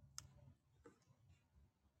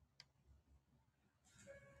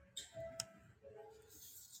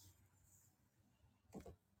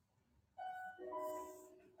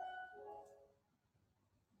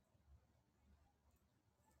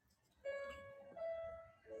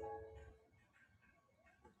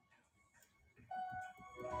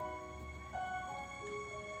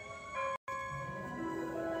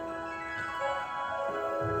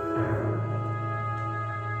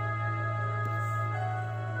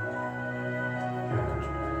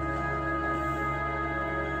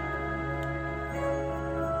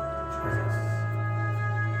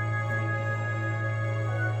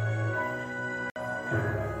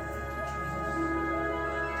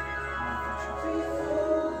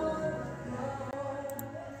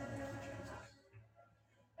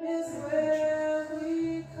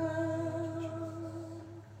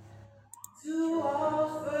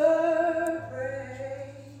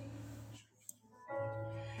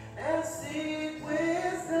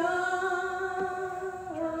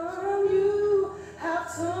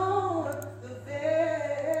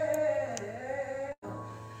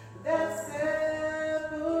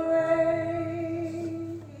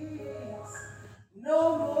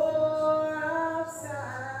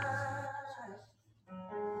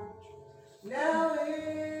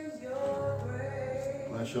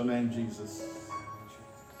Bless your name, Jesus.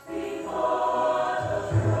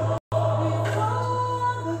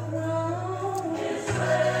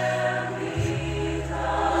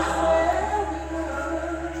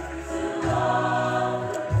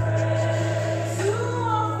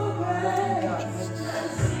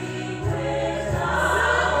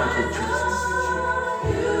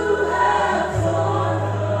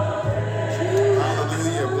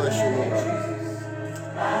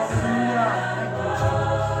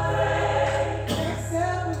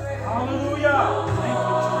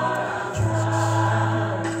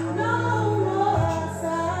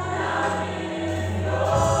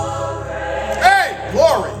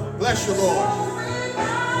 Bless you, Lord.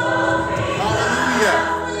 Hallelujah.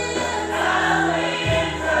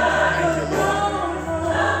 Thank you, Lord.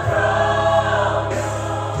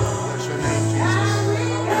 Bless your name, Jesus.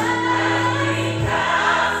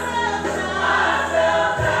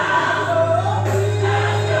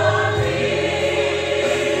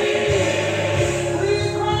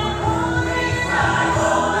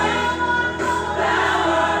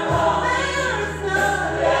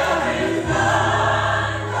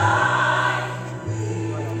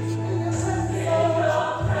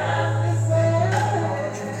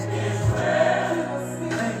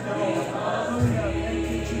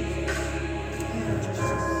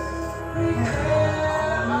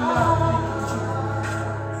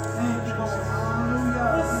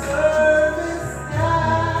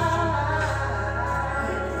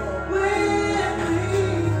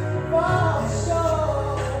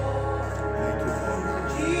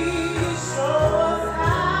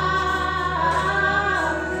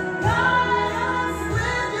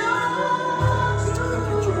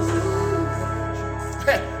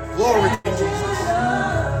 Glory to Jesus.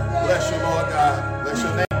 Bless you, Lord God. Bless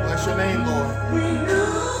your name. Bless your name, Lord.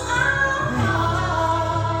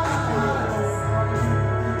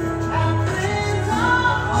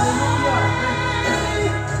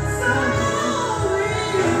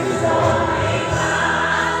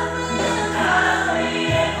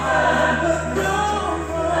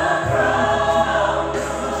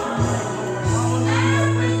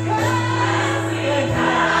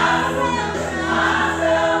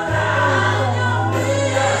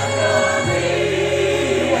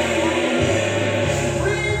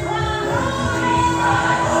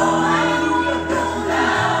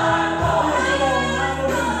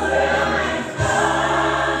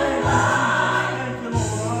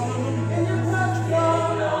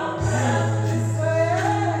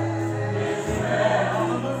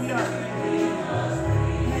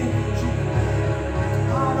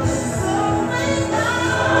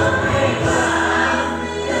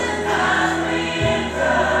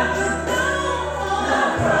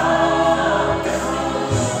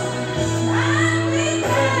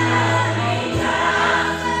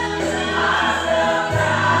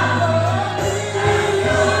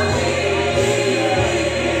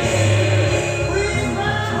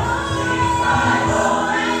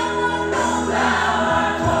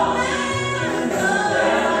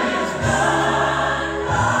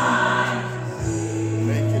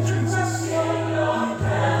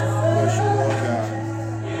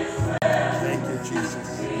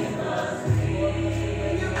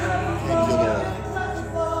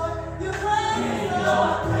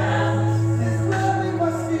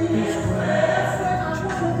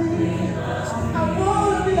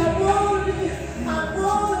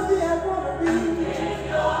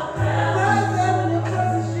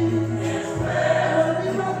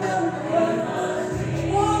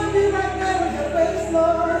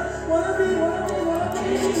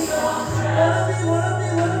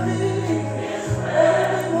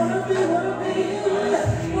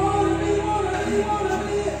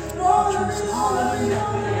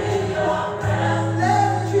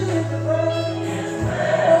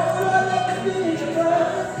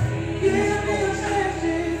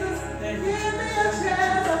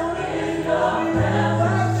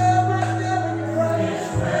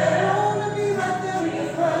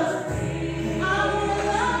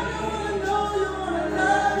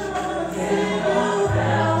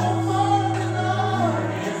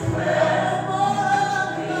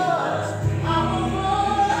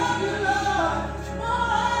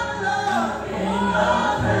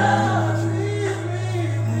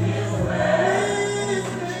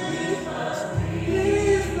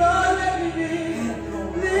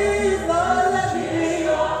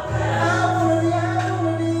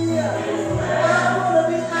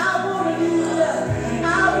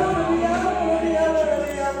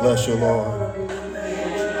 Bless you, Lord.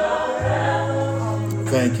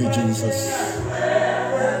 Thank you, Jesus.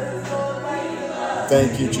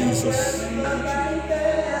 Thank you, Jesus.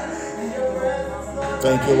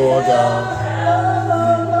 Thank you, Lord God.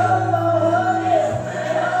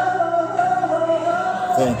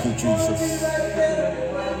 Thank you, Jesus.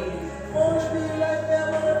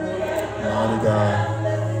 Mighty God.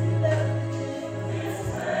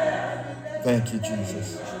 Thank you,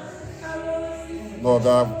 Jesus. Lord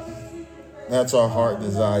God, that's our heart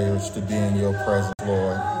desires, to be in your presence,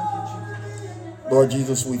 Lord. Lord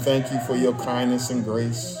Jesus, we thank you for your kindness and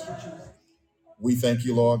grace. We thank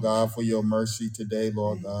you, Lord God, for your mercy today,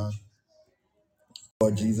 Lord God.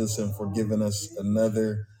 Lord Jesus, and for giving us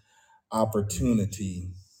another opportunity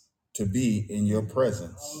to be in your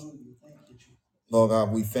presence. Lord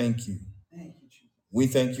God, we thank you. We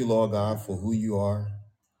thank you, Lord God, for who you are.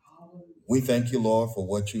 We thank you, Lord, for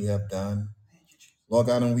what you have done. Lord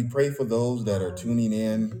God, and we pray for those that are tuning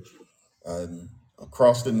in uh,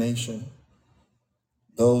 across the nation,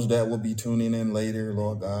 those that will be tuning in later,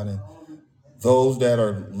 Lord God, and those that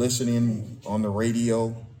are listening on the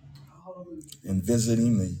radio and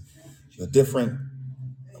visiting the different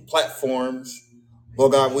platforms.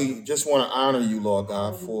 Lord God, we just want to honor you, Lord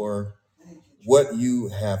God, for what you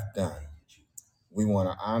have done. We want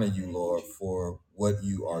to honor you, Lord, for what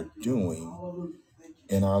you are doing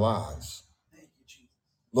in our lives.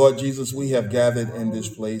 Lord Jesus, we have gathered in this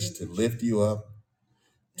place to lift you up,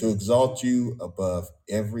 to exalt you above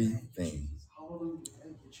everything.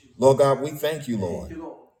 Lord God, we thank you, Lord,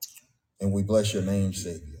 and we bless your name,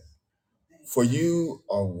 Savior, for you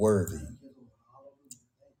are worthy.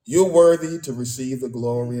 You're worthy to receive the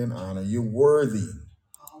glory and honor. You're worthy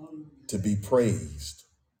to be praised.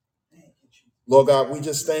 Lord God, we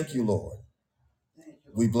just thank you, Lord.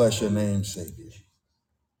 We bless your name, Savior.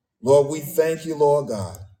 Lord, we thank you, Lord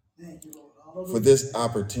God, for this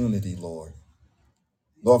opportunity, Lord.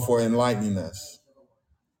 Lord, for enlightening us,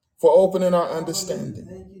 for opening our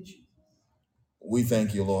understanding. We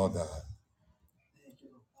thank you, Lord God.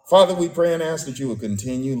 Father, we pray and ask that you will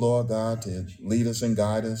continue, Lord God, to lead us and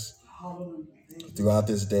guide us throughout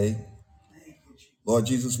this day. Lord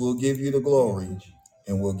Jesus, we'll give you the glory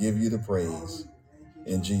and we'll give you the praise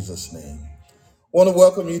in Jesus' name. I want to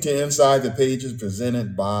welcome you to Inside the Pages,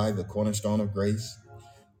 presented by the Cornerstone of Grace,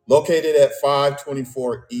 located at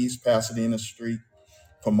 524 East Pasadena Street,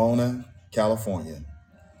 Pomona, California.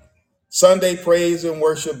 Sunday praise and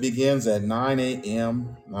worship begins at 9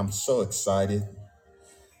 a.m. I'm so excited.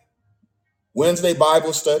 Wednesday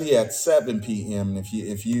Bible study at 7 p.m.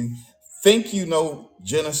 If you think you know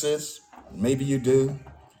Genesis, maybe you do,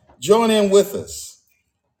 join in with us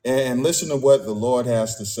and listen to what the Lord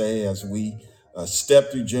has to say as we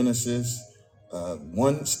step through Genesis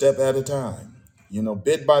one step at a time,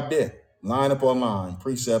 bit by bit, line upon line,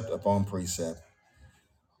 precept upon precept.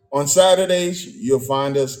 On Saturdays, you'll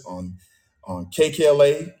find us on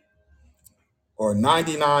KKLA or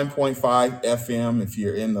 99.5 FM if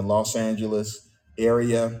you're in the Los Angeles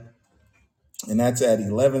area, and that's at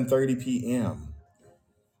 11:30 p.m.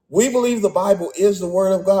 We believe the Bible is the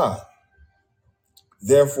Word of God.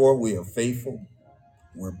 Therefore, we are faithful,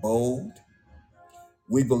 we're bold.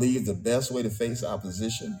 We believe the best way to face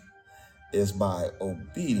opposition is by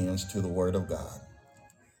obedience to the Word of God.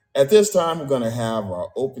 At this time, we're going to have our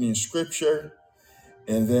opening scripture,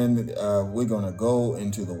 and then we're going to go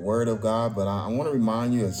into the Word of God. But I want to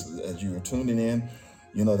remind you, as you are tuning in,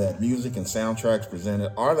 that music and soundtracks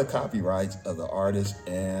presented are the copyrights of the artists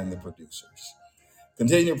and the producers.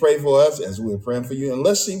 Continue to pray for us as we're praying for you, and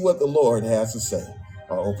let's see what the Lord has to say.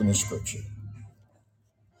 Our opening scripture.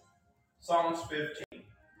 Psalms 15.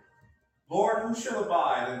 Lord, who shall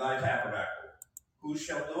abide in thy tabernacle? Who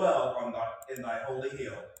shall dwell in thy holy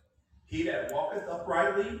hill? He that walketh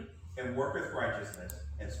uprightly and worketh righteousness,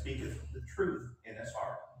 and speaketh the truth in his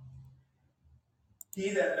heart. He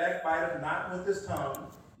that backbiteth not with his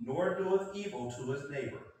tongue, nor doeth evil to his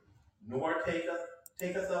neighbor, nor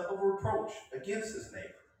taketh up a reproach against his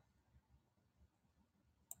neighbor,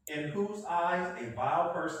 in whose eyes a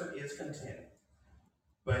vile person is content.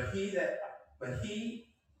 But he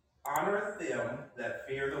honoreth them that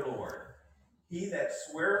fear the Lord. He that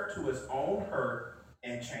sweareth to his own hurt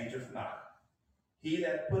and changeth not. He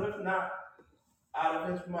that putteth not out of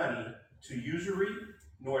his money to usury,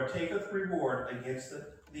 nor taketh reward against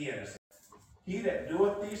the innocent. He that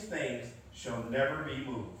doeth these things shall never be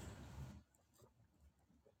moved.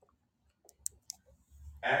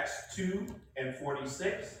 Acts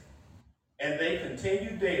 2:46. And they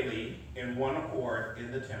continued daily in one accord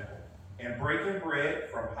in the temple, and breaking bread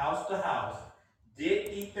from house to house,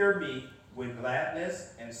 did eat their meat with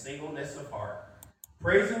gladness and singleness of heart,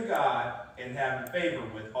 praising God and having favor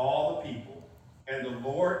with all the people. And the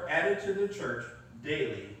Lord added to the church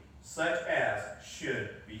daily such as should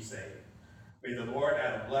be saved. May the Lord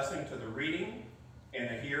add a blessing to the reading and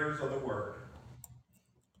the hearers of the word.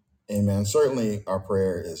 Amen. Certainly our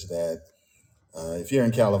prayer is that if you're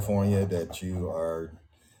in California, that you are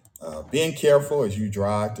being careful as you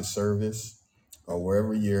drive to service or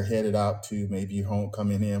wherever you're headed out to, maybe you're home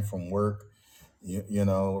coming in from work. You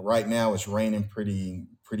know, right now it's raining pretty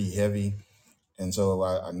heavy. And so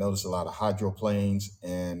I noticed a lot of hydroplanes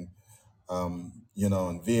and,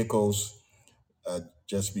 and vehicles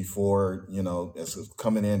just before, as it's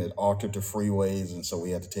coming in, it altered the freeways. And so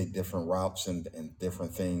we had to take different routes and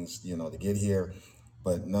different things, to get here.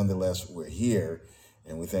 But nonetheless, we're here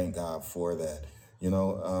and we thank God for that.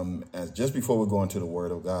 As just before we go into the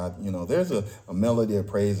Word of God, there's a melody of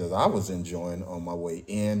praise that I was enjoying on my way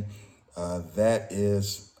in. That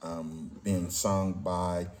is being sung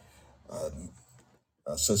by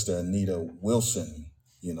Sister Anita Wilson,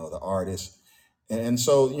 the artist. And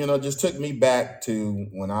so, just took me back to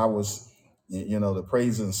when I was, the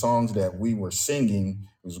praise and songs that we were singing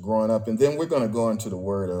was growing up. And then we're going to go into the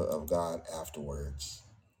Word of God afterwards.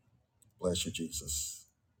 Bless you, Jesus.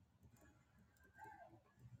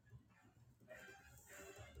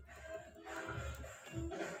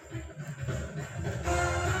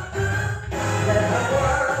 Let the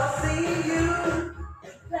world see you.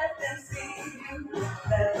 Let them see you.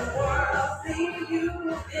 Let the world see you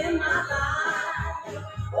in my life.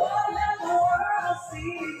 Oh, let the world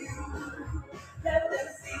see you. Let them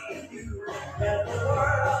see you. Let the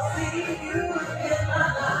world see you in my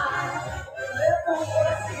life. Let the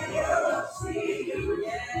world see you.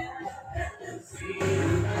 Yeah. Let them see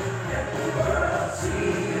you. Let the world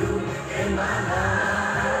see you in my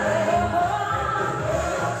life.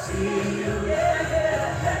 Oh, see you. Yeah,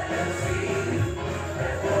 yeah. Let them see you.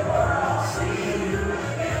 Let the world see you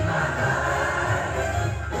in my life.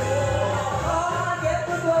 Oh, Lord, get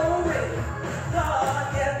the glory. Lord,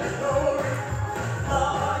 get the glory.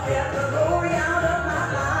 Lord, get the glory out of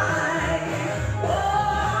my life. Oh,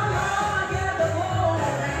 Lord, get the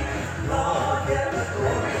glory. Lord, get the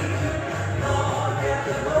glory. Lord, get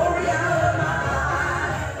the glory out of my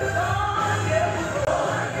life. Lord, get the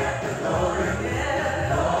glory. Get the glory.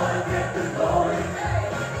 Yeah. Lord, get the glory.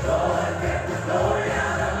 Lord, get the glory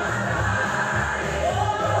out of my life. Oh,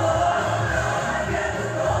 Lord, get the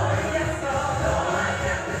glory. Yes, Lord. Lord,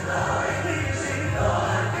 get the glory. Please, Jesus.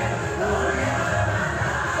 Lord, get the glory out of my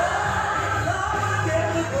life. Lord, get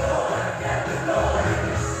the glory. Get the glory.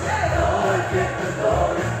 Hey, Lord, get the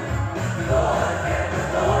glory. Lord, get the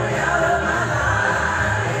glory out of my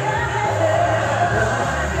life. Yeah.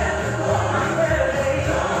 Lord, get the glory. I'm ready.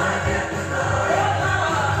 Lord, get the glory.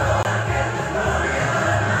 Lord, get the glory out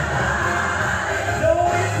of my life. No,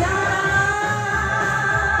 it's not,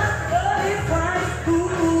 but it's Christ who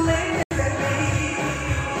lives in me.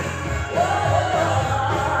 Oh,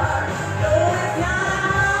 Lord. No, it's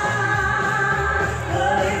not,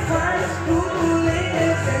 but it's Christ who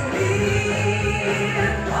lives in me.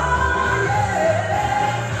 Oh,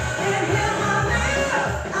 yeah. In Him I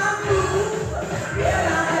live, I move, and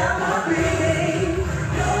I have my being.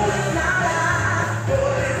 No, it's not I,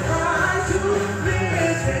 but it's Christ who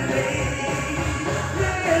lives in me.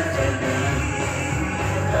 Lives in me.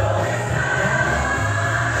 No, it's not I,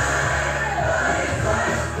 but it's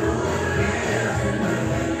Christ who lives in me.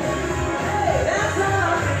 Hey, that's all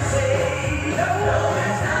I can say. No,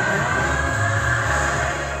 it's not I,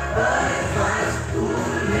 but it's Christ who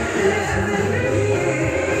lives in me.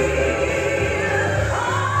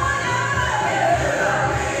 Oh, yeah.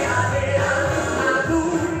 I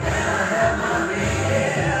move, and I have my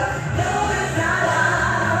being. No, it's not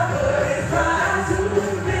I, but it's Christ who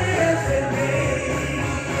lives in me.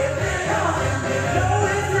 No,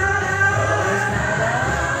 it's not I,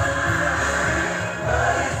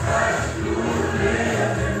 but it's Christ who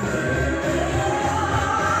lives in me.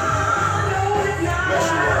 No, it's not I,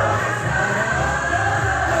 but it's Christ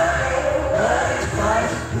who lives in me.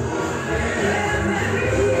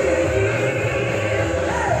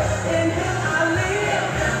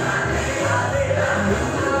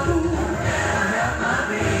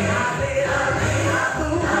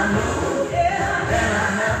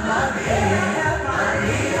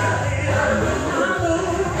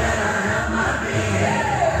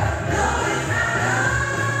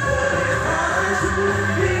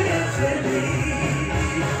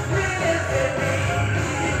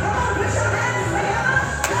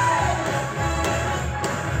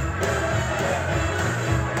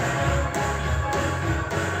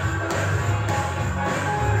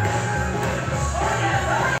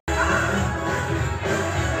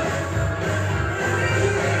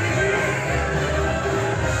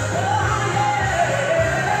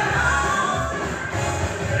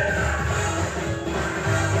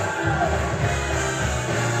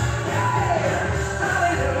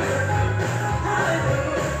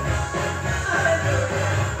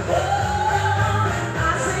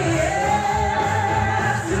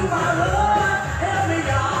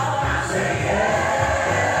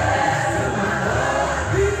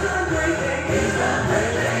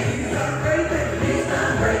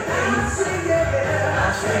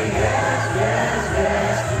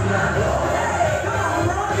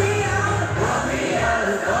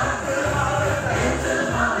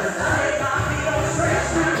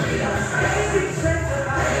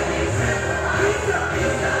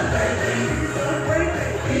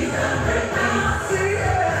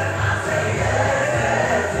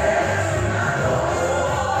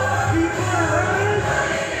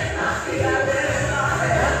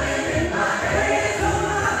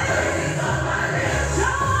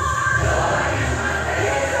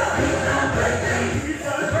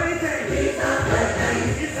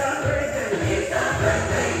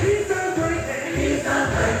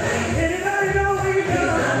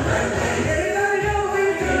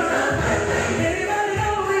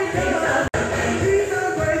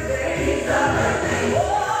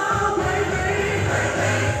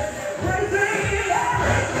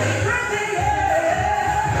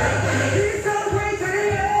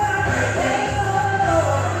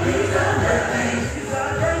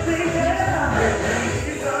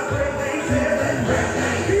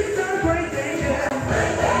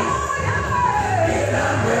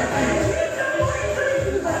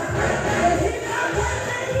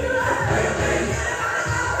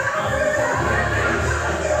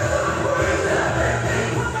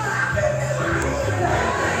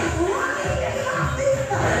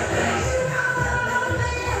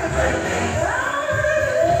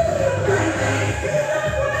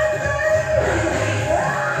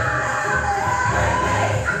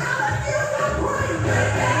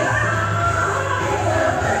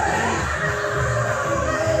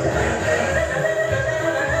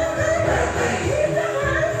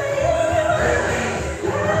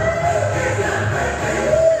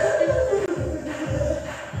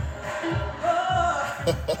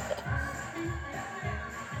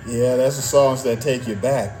 That's the songs that take you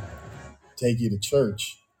back, take you to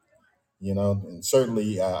church, and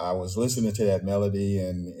certainly I was listening to that melody,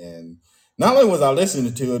 and not only was I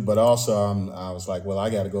listening to it, but also I was like, well, I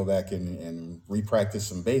got to go back and re-practice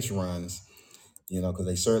some bass runs, because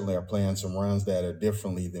they certainly are playing some runs that are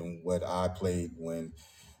differently than what I played when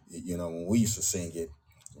we used to sing it.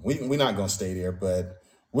 We're not going to stay there, but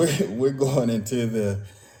we're going into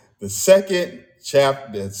the second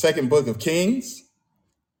chapter, the second book of Kings,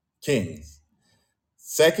 2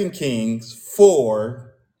 Kings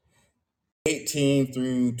 4:18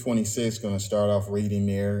 through 26. Going to start off reading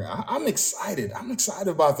there. I'm excited. I'm excited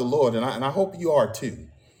about the Lord, and I hope you are too.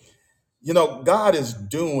 God is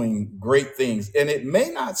doing great things, and it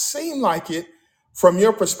may not seem like it from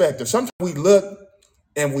your perspective. Sometimes we look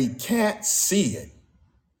and we can't see it,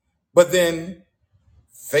 but then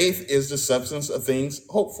faith is the substance of things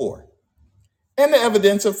hoped for and the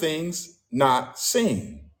evidence of things not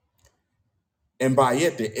seen. And by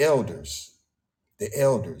it, the elders,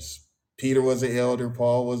 Peter was an elder,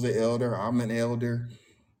 Paul was an elder, I'm an elder,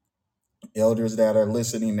 elders that are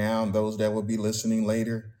listening now and those that will be listening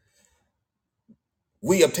later,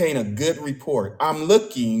 we obtain a good report. I'm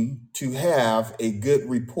looking to have a good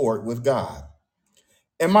report with God.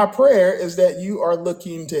 And my prayer is that you are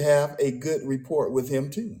looking to have a good report with him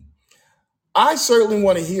too. I certainly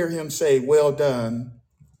want to hear him say, well done,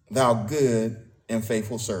 thou good and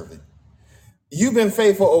faithful servant. You've been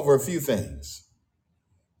faithful over a few things.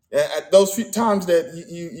 At those few times that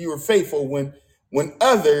you were faithful when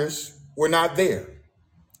others were not there.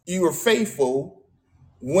 You were faithful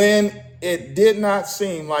when it did not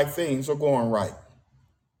seem like things were going right.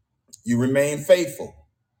 You remained faithful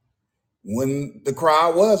when the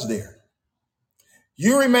crowd was there.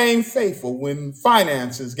 You remained faithful when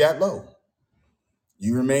finances got low.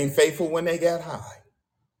 You remained faithful when they got high.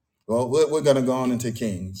 Well, we're going to go on into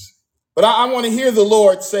Kings. But I want to hear the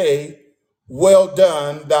Lord say, well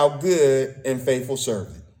done, thou good and faithful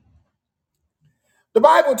servant. The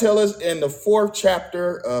Bible tells us in the 4th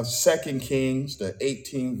chapter of 2 Kings, the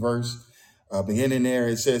 18th verse, beginning there,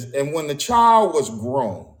 it says, and when the child was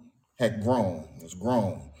grown,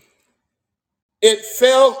 it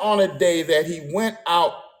fell on a day that he went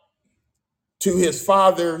out to his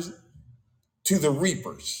father's, to the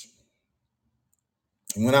reapers.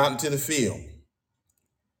 He went out into the field.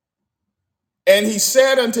 And he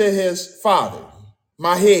said unto his father,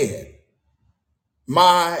 my head.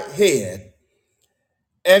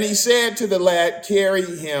 And he said to the lad, carry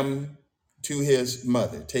him to his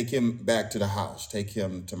mother. Take him back to the house. Take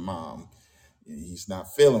him to mom. He's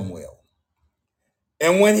not feeling well.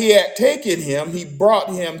 And when he had taken him, he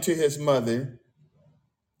brought him to his mother.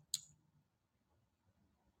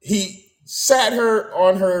 He sat her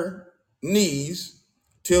on her knees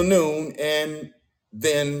till noon and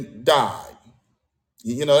then died.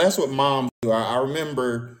 That's what moms do. I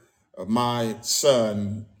remember my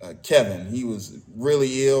son, Kevin. He was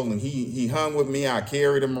really ill and he hung with me. I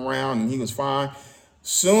carried him around and he was fine.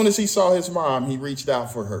 Soon as he saw his mom, he reached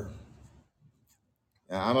out for her.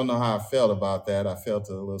 Now, I don't know how I felt about that. I felt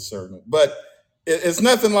a little certain, but it's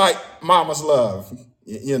nothing like mama's love.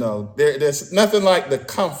 There's nothing like the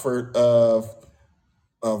comfort of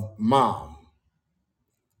mom.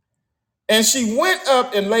 And she went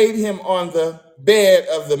up and laid him on the bed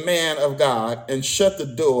of the man of God and shut the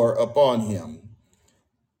door upon him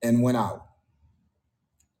and went out.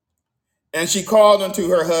 And she called unto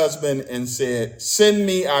her husband and said, send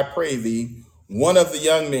me, I pray thee, one of the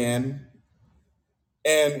young men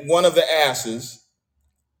and one of the asses,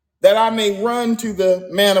 that I may run to the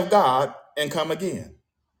man of God and come again.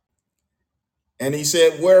 And he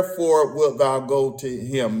said, wherefore wilt thou go to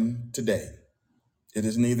him today? It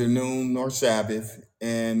is neither noon nor Sabbath.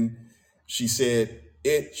 And she said,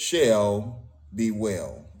 it shall be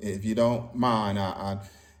well. If you don't mind,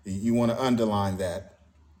 you want to underline that.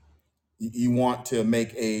 You want to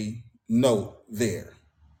make a note there.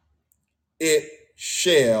 It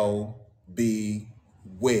shall be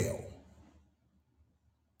well.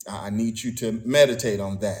 I need you to meditate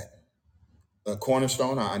on that.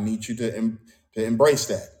 Cornerstone, I need you to embrace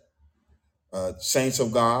that. Saints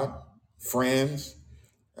of God, friends,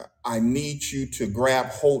 I need you to grab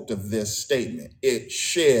hold of this statement. It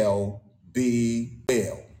shall be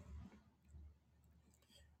well.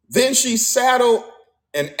 Then she saddled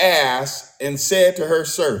an ass and said to her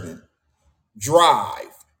servant,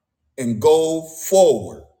 drive and go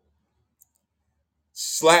forward.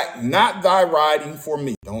 Slack not thy riding for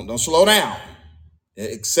me. Don't slow down,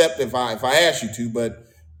 except if I ask you to,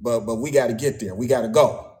 but we got to get there. We got to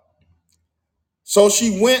go. So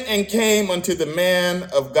she went and came unto the man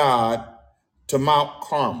of God to Mount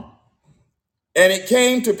Carmel. And it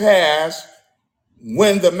came to pass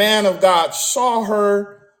when the man of God saw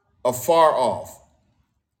her afar off,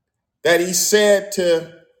 that he said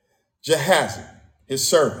to Gehazi, his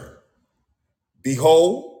servant,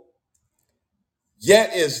 behold,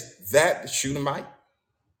 yet is that the Shunammite.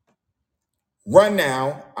 Run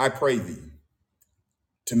now, I pray thee,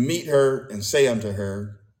 to meet her and say unto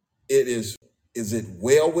her, is it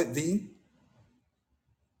well with thee?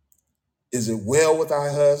 Is it well with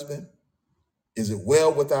thy husband? Is it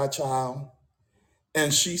well with thy child?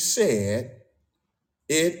 And she said,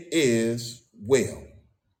 it is well.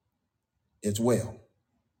 It's well.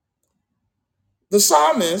 The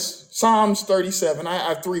psalmist, Psalms 37, I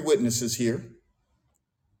have three witnesses here,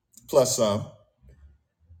 plus some.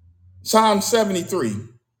 Psalm 73,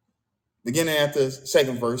 beginning at the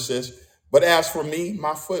second verse, says, but as for me,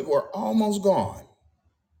 my foot were almost gone.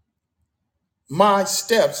 My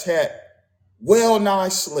steps had well nigh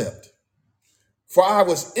slipped, for I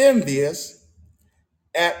was envious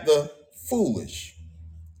at the foolish.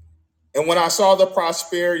 And when I saw the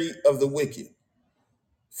prosperity of the wicked,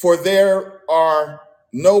 for there are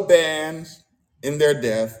no bands in their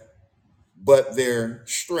death, but their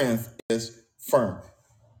strength is firm.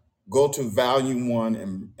 Go to volume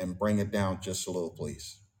 1 and bring it down just a little,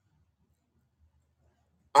 please.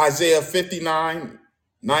 Isaiah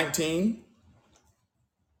 59:19.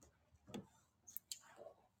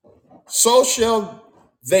 So shall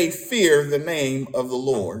they fear the name of the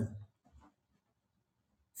Lord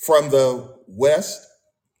from the west,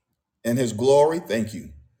 and his glory, thank you,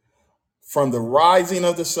 from the rising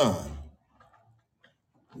of the sun,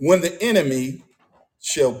 when the enemy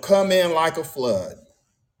shall come in like a flood.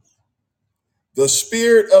 The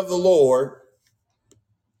Spirit of the Lord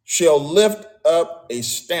shall lift up a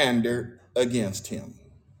standard against him.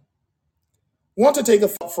 Want to take a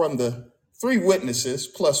thought from the three witnesses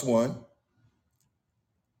plus one.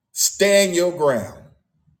 Stand your ground.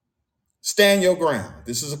 Stand your ground.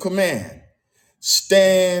 This is a command.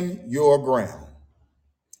 Stand your ground.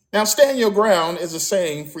 Now, stand your ground is a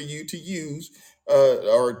saying for you to use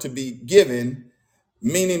or to be given,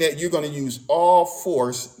 meaning that you're going to use all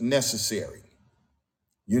force necessary.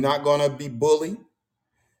 You're not going to be bullied.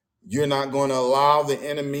 You're not going to allow the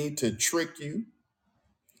enemy to trick you.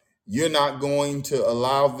 You're not going to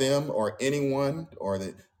allow them or anyone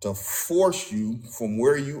to force you from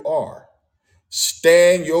where you are.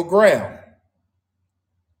 Stand your ground.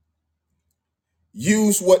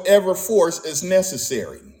 Use whatever force is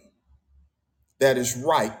necessary that is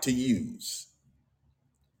right to use.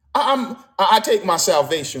 I take my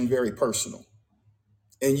salvation very personal,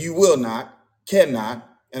 and you will not, cannot,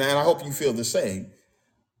 and I hope you feel the same,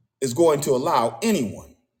 is going to allow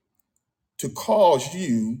anyone to cause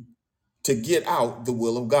you to get out the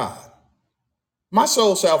will of God. My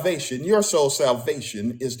soul salvation, your soul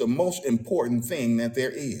salvation is the most important thing that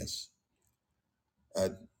there is.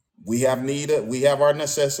 We have need, we have our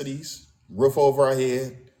necessities, roof over our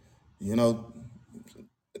head, a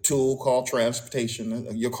tool called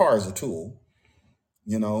transportation. Your car is a tool,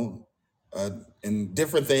 and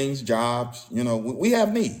different things, jobs, we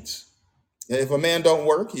have needs. If a man don't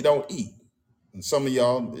work, he don't eat. And some of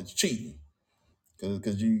y'all, it's cheating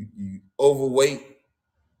because you overweight,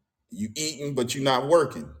 you eating, but you're not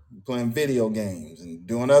working. You're playing video games and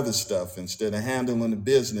doing other stuff instead of handling the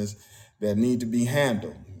business that need to be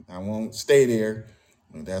handled. I won't stay there.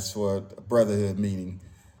 That's for a brotherhood meeting.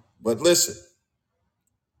 But listen,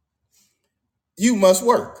 you must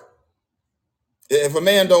work. If a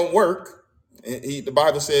man don't work, the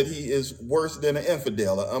Bible said he is worse than an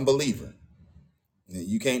infidel, an unbeliever.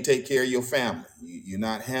 You can't take care of your family. You're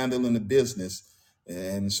not handling the business.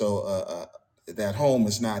 And so that home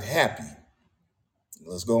is not happy.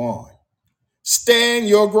 Let's go on. Stand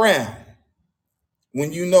your ground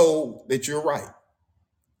when you know that you're right.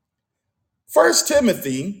 1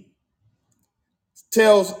 Timothy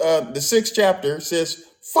tells, the 6th chapter says,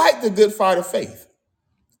 fight the good fight of faith.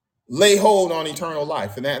 Lay hold on eternal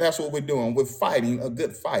life. And that's what we're doing. We're fighting a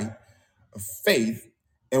good fight of faith,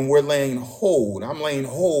 and we're laying hold. I'm laying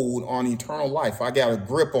hold on eternal life. I got a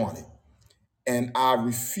grip on it, and I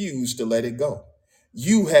refuse to let it go.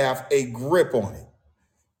 You have a grip on it.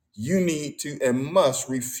 You need to and must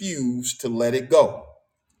refuse to let it go.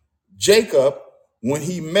 Jacob, when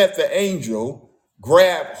he met the angel,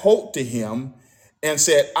 grabbed hold to him and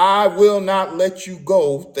said, I will not let you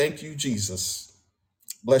go. Thank you, Jesus.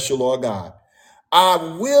 Bless you, Lord God. I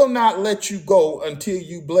will not let you go until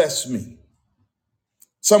you bless me.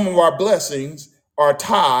 Some of our blessings are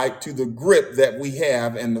tied to the grip that we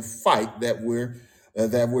have and the fight that we're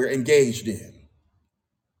engaged in.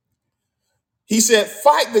 He said,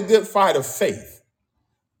 fight the good fight of faith.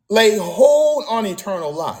 Lay hold on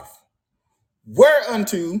eternal life,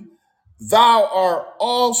 whereunto thou art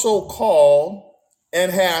also called and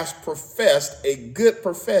hast professed a good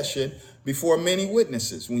profession before many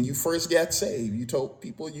witnesses. When you first got saved, you told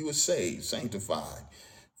people you were saved, sanctified,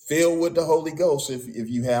 filled with the Holy Ghost if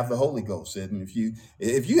you have the Holy Ghost. And if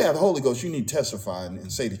you have the Holy Ghost, you need to testify and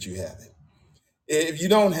say that you have it. If you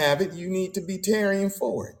don't have it, you need to be tarrying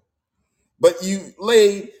for it. But you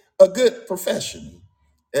laid a good profession.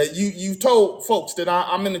 You told folks that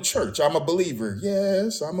I'm in the church. I'm a believer.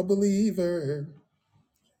 Yes, I'm a believer.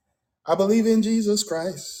 I believe in Jesus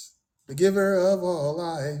Christ, the giver of all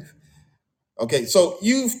life. Okay, so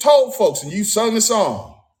you've told folks and you sung the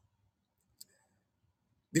song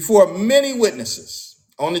before many witnesses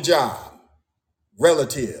on the job,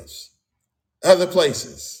 relatives, other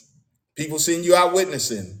places. People seeing you out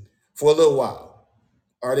witnessing for a little while.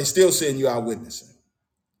 Are they still seeing you out witnessing?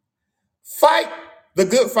 Fight the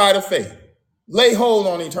good fight of faith. Lay hold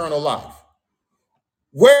on eternal life,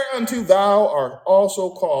 whereunto thou art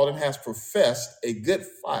also called and hast professed a good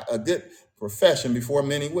profession before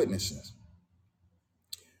many witnesses.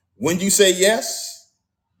 When you say yes,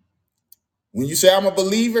 when you say I'm a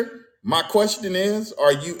believer, my question is,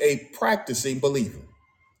 are you a practicing believer?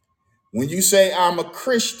 When you say I'm a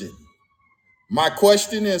Christian, my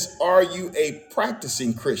question is, are you a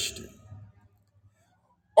practicing Christian?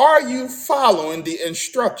 Are you following the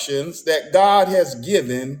instructions that God has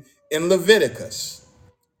given in Leviticus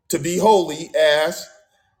to be holy as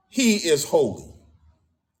he is holy?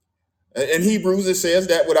 In Hebrews, it says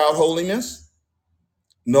that without holiness,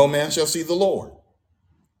 no man shall see the Lord.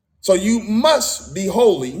 So you must be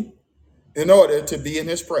holy in order to be in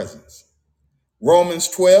his presence. Romans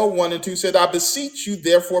 12, 1 and 2 said, I beseech you,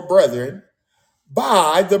 therefore, brethren,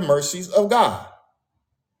 by the mercies of God,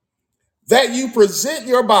 that you present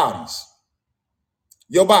your body,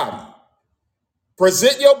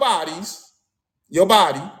 present your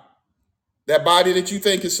body, that body that you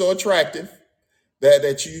think is so attractive,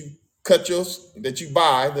 that you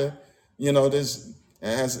buy, this,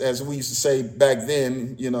 as we used to say back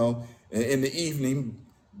then, in the evening,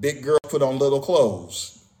 big girl put on little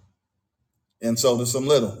clothes. And so there's some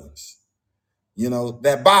little ones.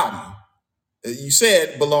 That body you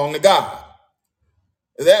said belonged to God.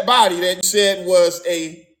 That body that you said was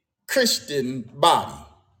a Christian body,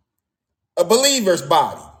 a believer's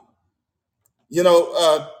body.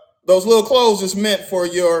 Those little clothes is meant for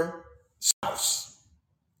your spouse.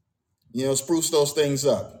 Spruce those things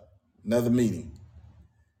up. Another meeting.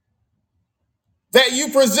 That you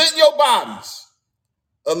present your bodies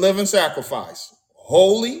a living sacrifice,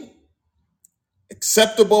 holy,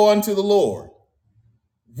 acceptable unto the Lord,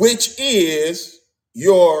 which is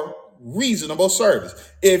your reasonable service.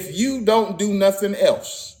 If you don't do nothing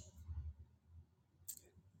else,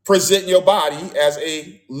 present your body as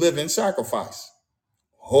a living sacrifice,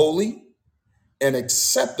 holy and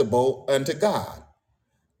acceptable unto God.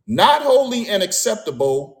 Not holy and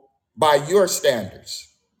acceptable by your standards.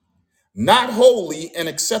 Not holy and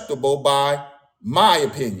acceptable by my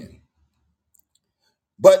opinion,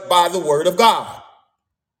 but by the word of God.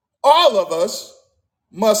 All of us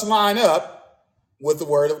must line up with the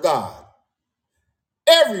word of God.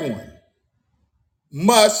 Everyone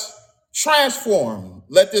must transform.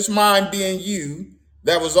 Let this mind be in you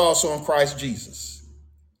that was also in Christ Jesus.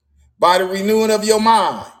 By the renewing of your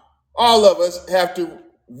mind, all of us have to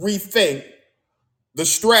rethink the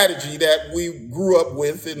strategy that we grew up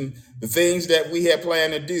with and the things that we had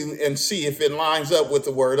planned to do and see if it lines up with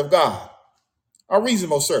the word of God. Our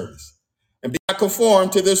reasonable service. And be not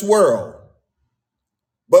conformed to this world,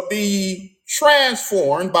 but be ye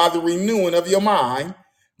transformed by the renewing of your mind,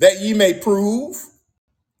 that ye may prove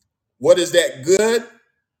what is that good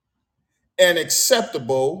and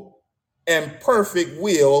acceptable and perfect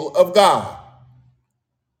will of God.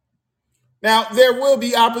 Now, there will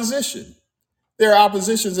be opposition. There are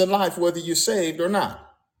oppositions in life, whether you're saved or not.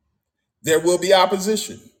 There will be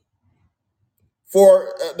opposition.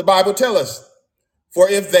 For the Bible tells us, for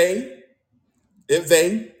if they,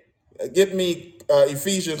 get me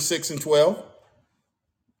Ephesians 6 and 12,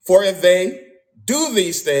 for if they do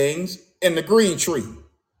these things in the green tree,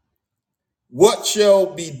 what shall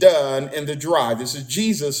be done in the dry? This is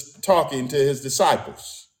Jesus talking to his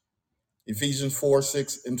disciples. Ephesians 4,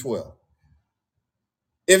 6 and 12.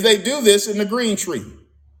 If they do this in the green tree,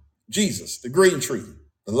 Jesus, the green tree,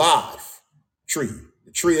 the life tree,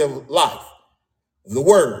 the tree of life, the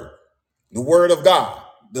word of God,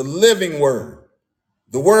 the living word,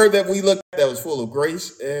 the word that we looked at that was full of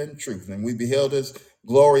grace and truth. And we beheld his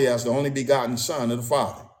glory as the only begotten Son of the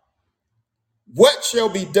Father. what shall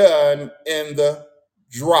be done in the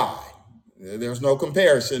dry? There's no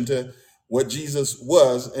comparison to what Jesus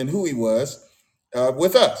was and who he was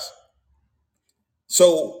with us.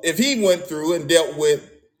 So if he went through and dealt with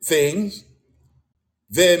things,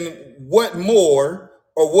 then what more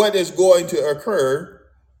or what is going to occur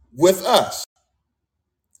with us?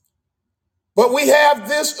 But we have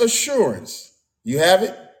this assurance. You have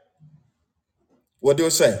it? What do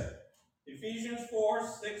it say? Ephesians 4,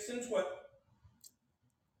 6 and 12.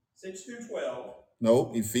 6 through 12.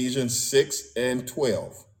 No, Ephesians 6 and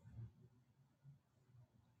 12.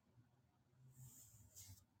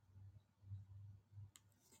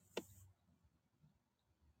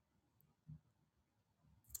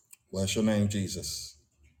 Bless your name, Jesus.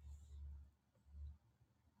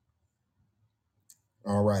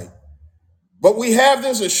 All right. But we have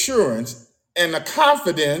this assurance and the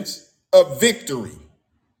confidence of victory.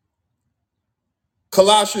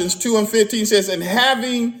 Colossians 2 and 15 says, and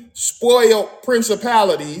having spoiled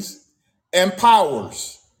principalities and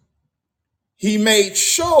powers, he made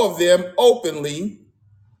show of them openly,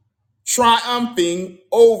 triumphing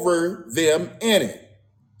over them in it.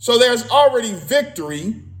 So there's already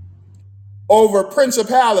victory over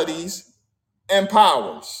principalities and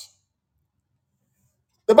powers.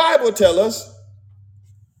 The Bible tells us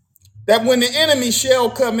that when the enemy shall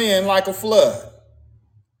come in like a flood,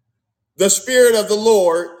 the Spirit of the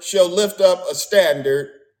Lord shall lift up a standard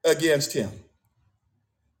against him.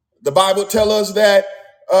 The Bible tells us that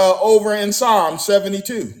over in Psalm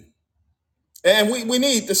 72. And we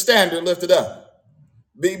need the standard lifted up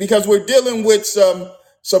because we're dealing with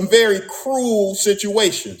some very cruel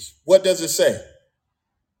situations. What does it say?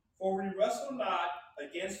 For we wrestle not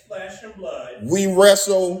against flesh and blood. We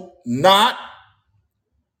wrestle not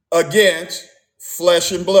against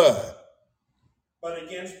flesh and blood. But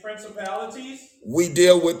against principalities. We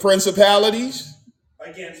deal with principalities.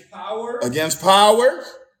 Against powers. Against powers.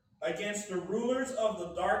 Against the rulers of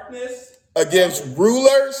the darkness. Against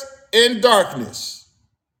rulers in darkness.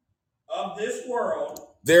 Of this world.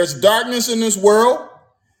 There's darkness in this world.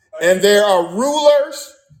 And there are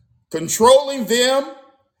rulers controlling them.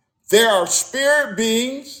 There are spirit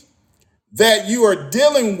beings that you are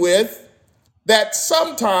dealing with that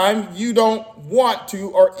sometimes you don't want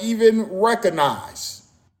to or even recognize.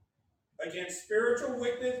 Against spiritual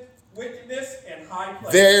wickedness in high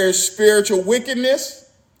places. There is spiritual wickedness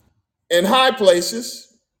in high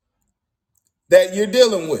places that you're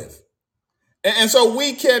dealing with. And so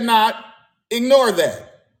we cannot ignore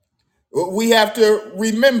that. We have to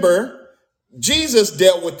remember Jesus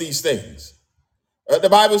dealt with these things. The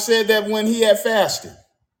Bible said that when he had fasted,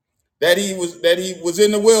 that he was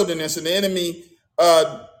in the wilderness and the enemy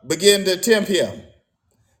began to tempt him,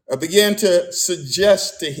 began to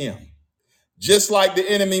suggest to him, just like the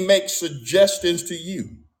enemy makes suggestions to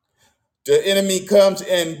you. The enemy comes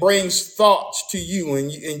and brings thoughts to you,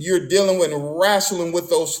 and you're dealing with and wrestling with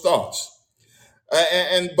those thoughts.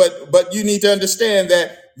 But you need to understand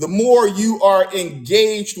that the more you are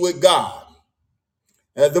engaged with God,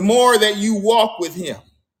 the more that you walk with him,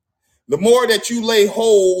 the more that you lay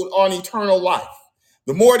hold on eternal life,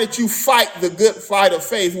 the more that you fight the good fight of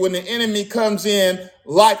faith, when the enemy comes in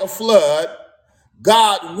like a flood,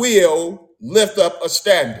 God will lift up a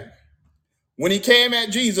standard. When he came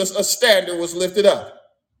at Jesus, a standard was lifted up.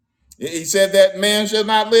 He said that man shall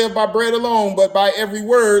not live by bread alone, but by every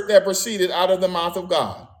word that proceeded out of the mouth of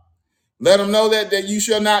God. Let him know that you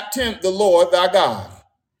shall not tempt the Lord thy God.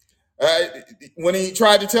 When he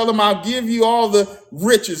tried to tell him, I'll give you all the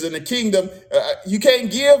riches in the kingdom, you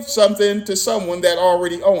can't give something to someone that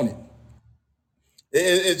already own it.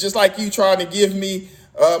 It's just like you trying to give me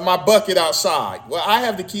my bucket outside. Well, I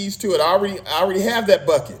have the keys to it. I already have that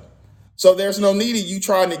bucket. So there's no need of you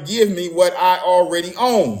trying to give me what I already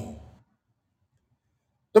own.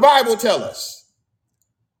 The Bible tells us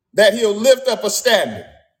that he'll lift up a standard.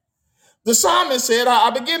 The psalmist said, I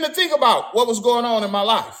began to think about what was going on in my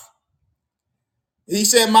life. He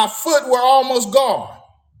said, my foot were almost gone.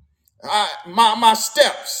 My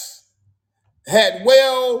steps had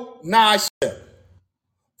well nigh slipped.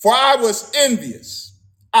 For I was envious.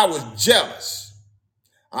 I was jealous.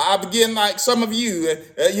 I begin, like some of you,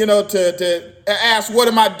 to ask, what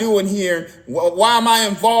am I doing here? Why am I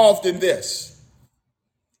involved in this?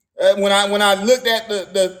 When I looked at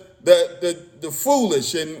the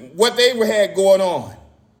foolish and what they had going on,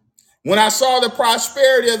 when I saw the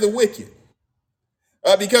prosperity of the wicked,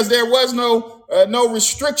 because there was no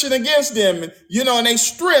restriction against them, and their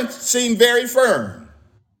strength seemed very firm.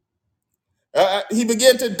 He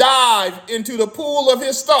began to dive into the pool of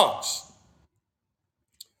his thoughts.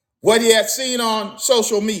 what he had seen on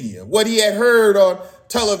social media, what he had heard on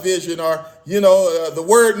television or, the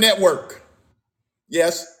Word Network.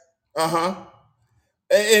 Yes.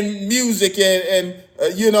 And music and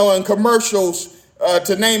commercials,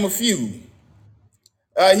 to name a few.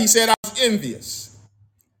 He said, I was envious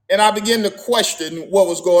and I began to question what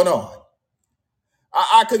was going on.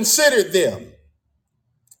 I considered them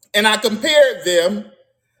and I compared them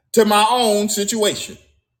to my own situation.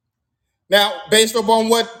 Now, based upon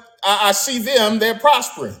what I see them, they're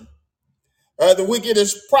prospering. The wicked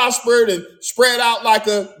is prospered and spread out like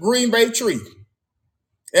a green bay tree.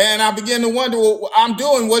 And I begin to wonder, well, I'm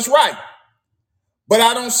doing what's right, but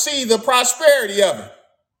I don't see the prosperity of it.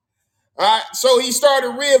 So he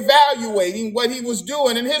started reevaluating what he was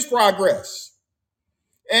doing in his progress.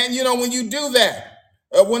 And, when you do that,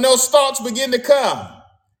 when those thoughts begin to come,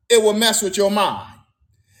 it will mess with your mind.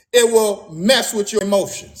 It will mess with your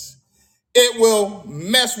emotions. It will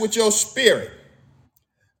mess with your spirit.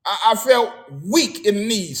 I felt weak in the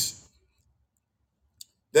knees.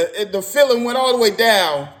 The feeling went all the way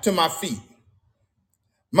down to my feet.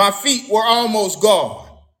 My feet were almost gone.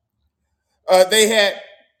 They had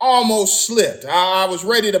almost slipped. I was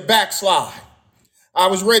ready to backslide. I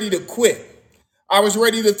was ready to quit. I was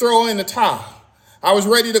ready to throw in the towel. I was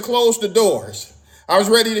ready to close the doors. I was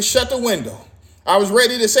ready to shut the window. I was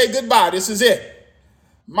ready to say goodbye. This is it.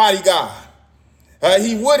 Mighty God.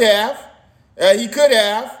 He would have, he could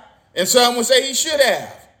have, and some would say he should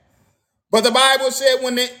have. But the Bible said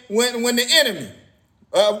when the enemy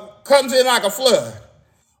comes in like a flood,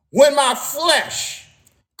 when my flesh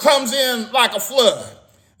comes in like a flood,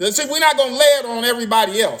 see, we're not going to lay it on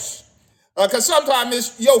everybody else, because sometimes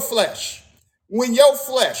it's your flesh. When your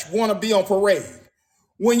flesh want to be on parade,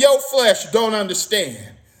 when your flesh don't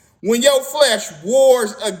understand, when your flesh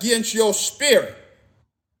wars against your spirit,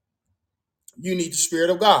 you need the Spirit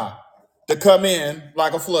of God to come in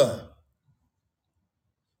like a flood.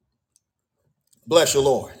 Bless you,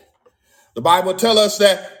 Lord. The Bible tells us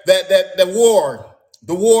that the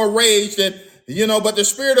war raged, and but the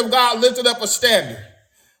Spirit of God lifted up a standard.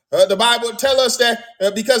 The Bible tells us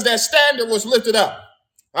that because that standard was lifted up.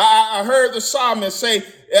 I heard the psalmist say,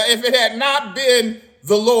 if it had not been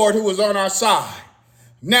the Lord who was on our side,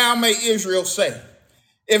 now may Israel say,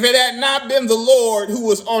 if it had not been the Lord who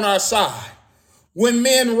was on our side, when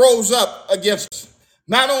men rose up against us,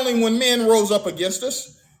 not only when men rose up against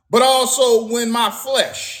us, but also when my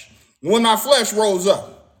flesh rose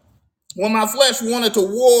up, when my flesh wanted to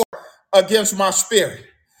war against my spirit,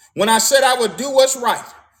 when I said I would do what's right,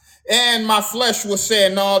 and my flesh was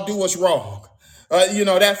saying, no, do what's wrong.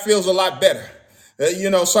 That feels a lot better.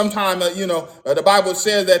 Sometimes, the Bible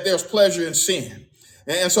says that there's pleasure in sin.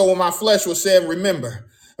 And so when my flesh was saying, remember,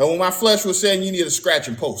 when my flesh was saying you need a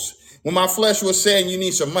scratching post, when my flesh was saying you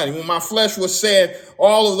need some money, when my flesh was saying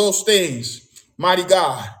all of those things, mighty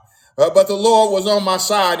God, but the Lord was on my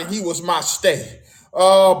side and he was my stay.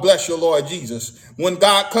 Oh, bless your Lord Jesus. When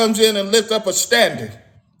God comes in and lifts up a standard,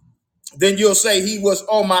 then you'll say he was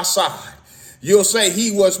on my side. You'll say he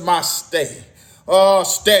was my stay. Oh,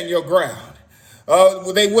 stand your ground.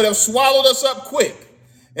 They would have swallowed us up quick,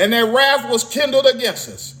 and their wrath was kindled against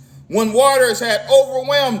us when waters had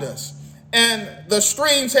overwhelmed us and the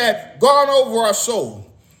streams had gone over our soul,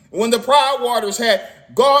 when the proud waters had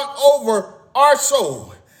gone over our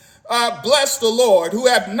soul. Bless the Lord, who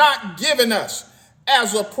have not given us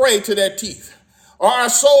as a prey to their teeth. Our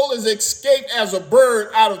soul is escaped as a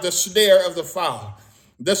bird out of the snare of the fowl.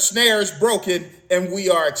 The snare is broken and we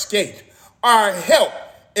are escaped. Our help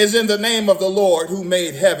is in the name of the Lord who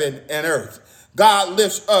made heaven and earth. God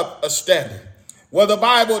lifts up a standard. Well, the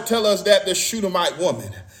Bible tells us that the Shunammite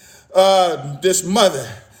woman, this mother,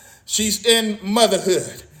 she's in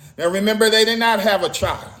motherhood. Now remember, they did not have a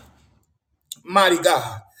child. Mighty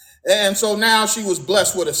God. And so now she was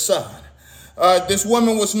blessed with a son. This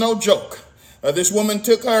woman was no joke. This woman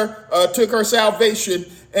took her salvation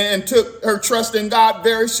and took her trust in God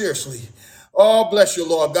very seriously. Oh, bless you,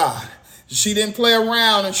 Lord God. She didn't play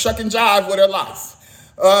around and shuck and jive with her life.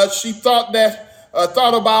 She thought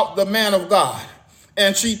about the man of God,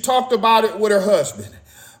 and she talked about it with her husband.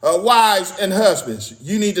 Wives and husbands,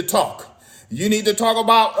 you need to talk. You need to talk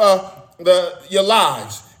about your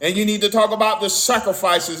lives, and you need to talk about the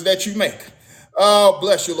sacrifices that you make. Oh,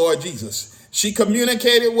 bless you, Lord Jesus. She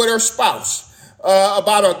communicated with her spouse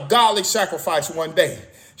about a godly sacrifice one day.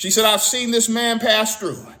 She said, I've seen this man pass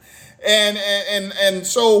through, and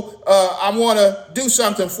so I want to do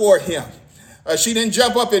something for him. She didn't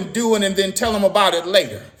jump up and do it and then tell him about it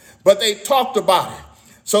later, but they talked about it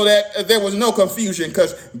so that there was no confusion,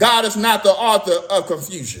 because God is not the author of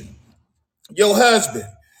confusion. Your husband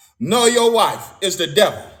Know your wife is the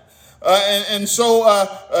devil. So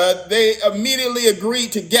they immediately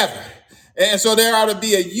agreed together. And so there ought to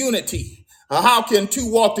be a unity. How can two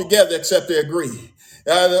walk together except they agree?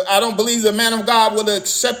 I don't believe the man of God would have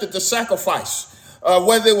accepted the sacrifice,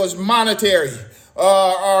 whether it was monetary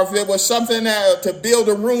or if it was something to build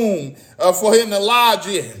a room for him to lodge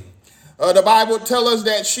in. The Bible tells us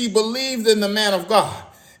that she believed in the man of God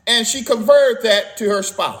and she converted that to her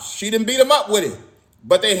spouse. She didn't beat him up with it,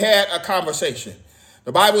 but they had a conversation.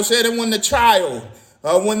 The Bible said that when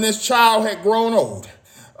this child had grown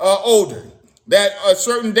older, that a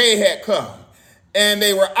certain day had come and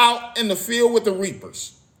they were out in the field with the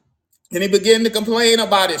reapers. And he began to complain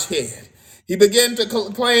about his head. He began to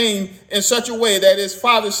complain in such a way that his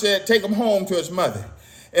father said, take him home to his mother.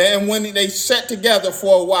 And when they sat together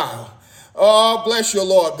for a while, oh, bless you,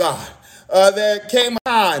 Lord God, there came a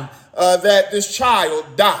time that this child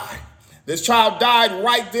died. This child died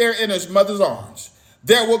right there in his mother's arms.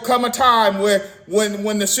 There will come a time where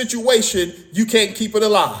when the situation, you can't keep it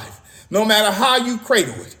alive. No matter how you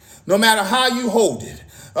cradle it, no matter how you hold it,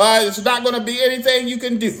 it's not going to be anything you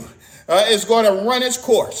can do. It's going to run its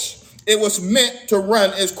course. It was meant to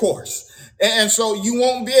run its course. And so you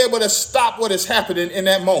won't be able to stop what is happening in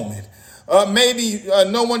that moment. Maybe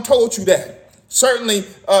no one told you that. Certainly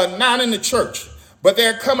not in the church. But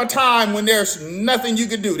there come a time when there's nothing you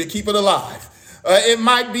can do to keep it alive. It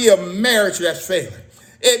might be a marriage that's failing.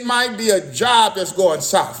 It might be a job that's going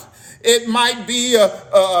south. It might be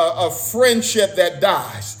a friendship that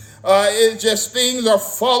dies. It's just things are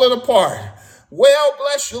falling apart. Well,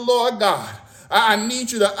 bless you, Lord God. I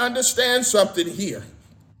need you to understand something here.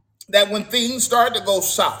 That when things start to go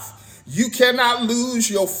south, you cannot lose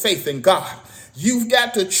your faith in God. You've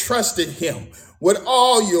got to trust in him with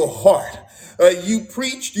all your heart. You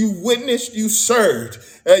preached, you witnessed, you served.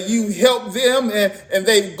 You helped them and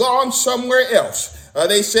they've gone somewhere else.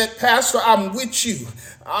 They said, Pastor, I'm with you.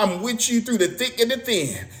 I'm with you through the thick and the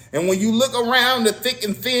thin. And when you look around, the thick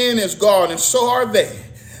and thin is gone, and so are they.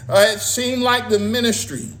 It seemed like the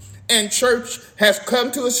ministry and church has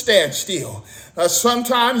come to a standstill.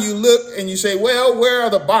 Sometimes you look and you say, well, where are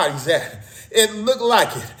the bodies at? It looked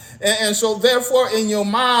like it. And so therefore, in your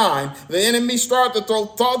mind, the enemy starts to throw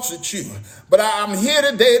thoughts at you. But I'm here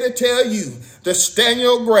today to tell you to stand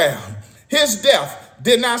your ground. His death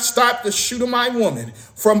did not stop the Shunammite woman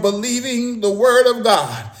from believing the word of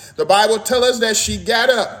God. The Bible tells us that she got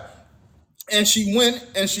up and she went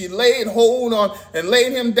and she laid hold on and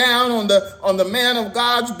laid him down on the man of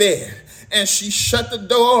God's bed. And she shut the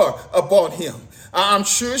door upon him. I'm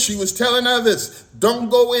sure she was telling others, don't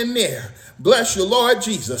go in there. Bless you, Lord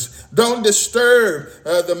Jesus. Don't disturb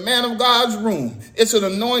the man of God's room. It's an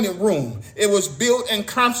anointed room. It was built and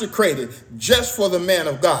consecrated just for the man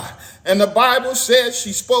of God. And the Bible says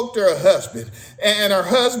she spoke to her husband. And her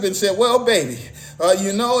husband said, well, baby,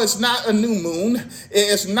 it's not a new moon.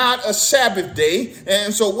 It's not a Sabbath day.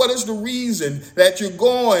 And so what is the reason that you're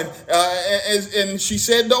going? And she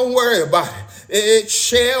said, don't worry about it. It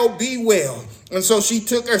shall be well. And so she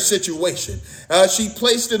took her situation. She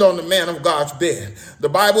placed it on the man of God's bed. The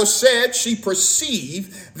Bible said she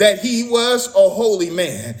perceived that he was a holy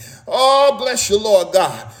man. Oh, bless you, Lord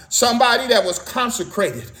God. Somebody that was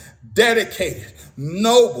consecrated, dedicated,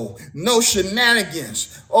 noble, no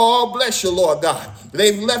shenanigans. Oh, bless you, Lord God.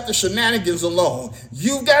 They've left the shenanigans alone.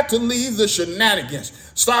 You've got to leave the shenanigans.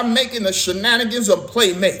 Stop making the shenanigans a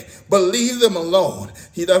playmate, but leave them alone.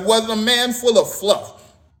 He wasn't a man full of fluff,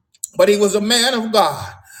 but he was a man of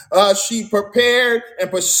God. She prepared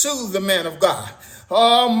and pursued the man of God.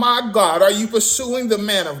 Oh, my God, are you pursuing the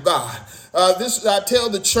man of God? This I tell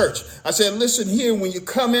the church. I said, listen here, when you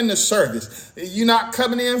come into service, you're not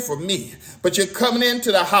coming in for me, but you're coming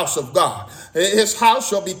into the house of God. His house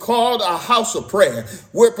shall be called a house of prayer.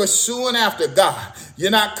 We're pursuing after God.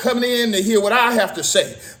 You're not coming in to hear what I have to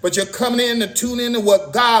say, but you're coming in to tune into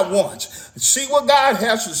what God wants. See what God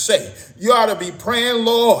has to say. You ought to be praying,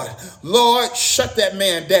 Lord, shut that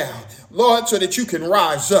man down. Lord, so that you can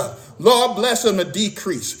rise up. Lord, bless him to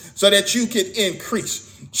decrease so that you can increase.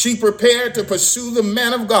 She prepared to pursue the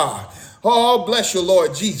man of God. Oh, bless you,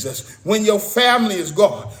 Lord Jesus. When your family is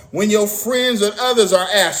gone, when your friends and others are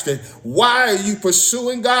asking, why are you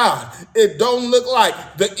pursuing God? It don't look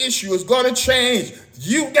like the issue is going to change.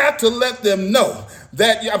 You got to let them know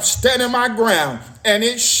that I'm standing my ground and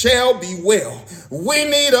it shall be well. We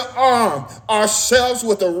need to arm ourselves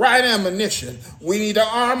with the right ammunition. We need to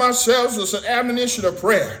arm ourselves with some ammunition of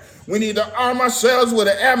prayer. We need to arm ourselves with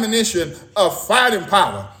an ammunition of fighting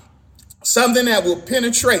power. Something that will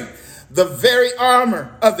penetrate the very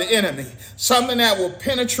armor of the enemy. Something that will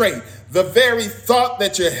penetrate the very thought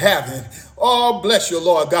that you're having. Oh, bless you,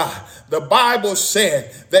 Lord God. The Bible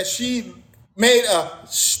said that she made a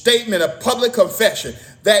statement, a public confession,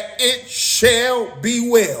 that it shall be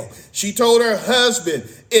well. She told her husband,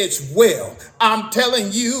 it's well. I'm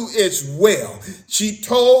telling you, it's well. She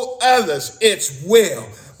told others, it's well.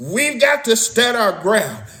 We've got to stand our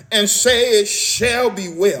ground and say it shall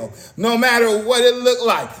be well, no matter what it looked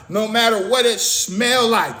like, no matter what it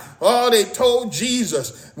smelled like. Oh, they told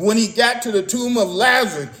Jesus when he got to the tomb of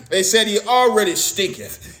Lazarus, they said he already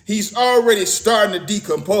stinketh. He's already starting to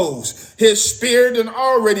decompose. His spirit had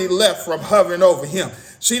already left from hovering over him.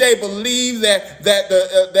 See, they believe that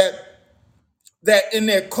in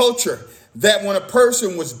their culture, that when a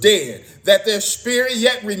person was dead, that their spirit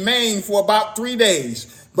yet remained for about 3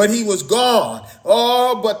 days. But he was gone.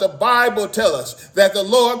 Oh, but the Bible tells us that the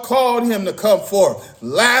Lord called him to come forth.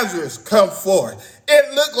 Lazarus, come forth.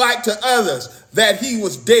 It looked like to others that he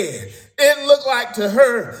was dead. It looked like to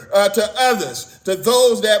her, to others, to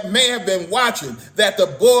those that may have been watching, that the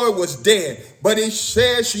boy was dead. But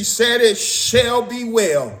she said, it shall be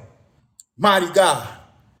well. Mighty God.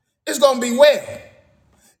 It's going to be well.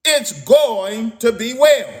 It's going to be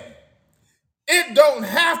well. It don't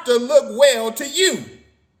have to look well to you,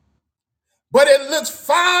 but it looks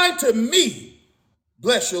fine to me.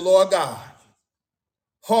 Bless you, Lord God.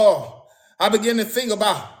 Oh, I begin to think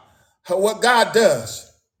about what God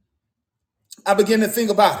does. I begin to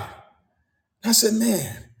think about it. I said,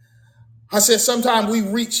 man, sometimes we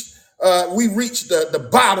reach the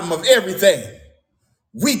bottom of everything.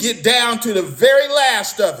 We get down to the very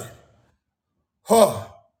last of it. Oh,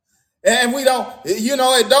 and we don't,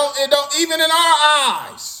 it don't, even in our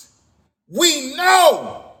eyes, we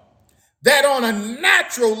know that on a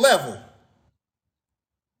natural level,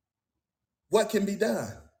 what can be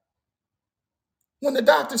done? When the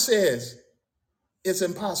doctor says it's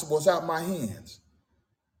impossible, it's out my hands,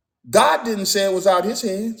 God didn't say it was out his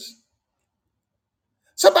hands.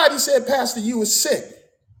 Somebody said, Pastor, you were sick.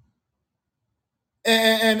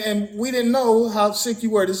 And we didn't know how sick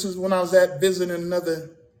you were. This is when I was visiting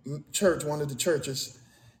another church, one of the churches.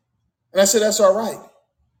 And I said, that's all right.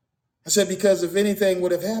 I said, because if anything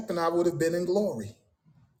would have happened, I would have been in glory.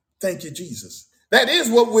 Thank you, Jesus. That is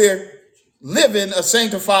what we're living a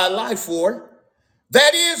sanctified life for.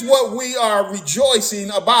 That is what we are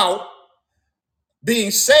rejoicing about,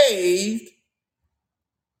 being saved.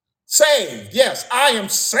 Saved. Yes, I am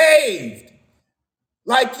saved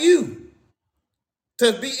like you,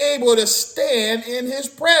 to be able to stand in his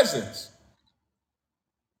presence.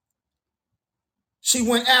 She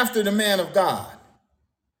went after the man of God.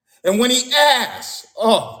 And when he asked,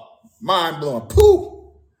 oh, mind blowing,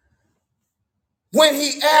 pooh. When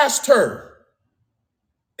he asked her,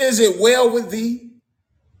 is it well with thee?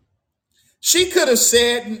 She could have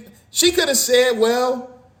said,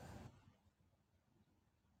 well,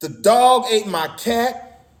 the dog ate my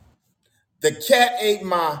cat. The cat ate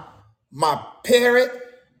my parrot.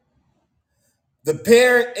 The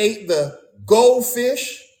parrot ate the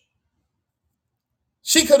goldfish.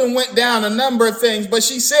 She could have went down a number of things, but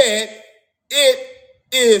she said, it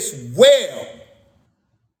is well.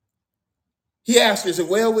 He asked her, is it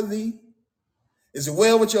well with thee? Is it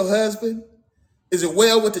well with your husband? Is it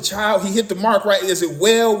well with the child? He hit the mark right. Is it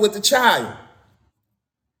well with the child?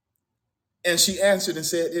 And she answered and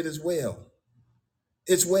said, it is well.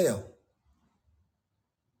 It's well.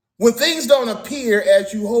 When things don't appear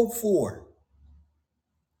as you hope for,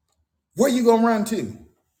 where you going to run to?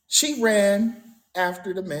 She ran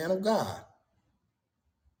after the man of God.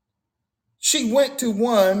 She went to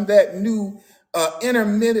one that knew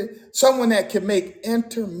someone that can make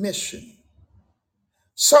intermission,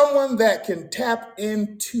 someone that can tap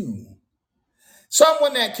into,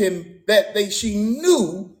 someone she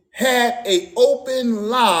knew had an open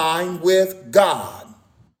line with God.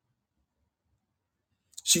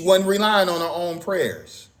 She wasn't relying on her own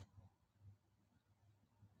prayers.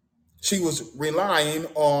 She was relying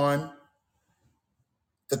on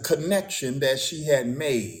the connection that she had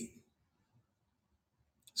made.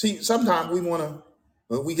 See, sometimes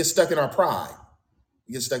we get stuck in our pride.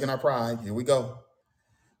 We get stuck in our pride. Here we go.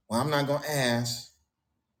 Well, I'm not going to ask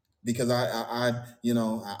because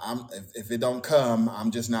if it don't come,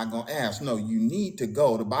 I'm just not going to ask. No, you need to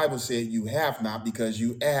go. The Bible said you have not because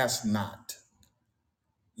you ask not.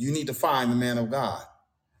 You need to find the man of God.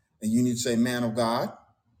 And you need to say, man of God,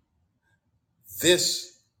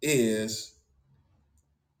 this is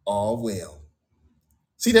all well.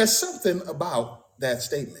 See, there's something about that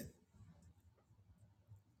statement.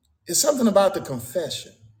 It's something about the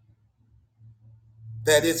confession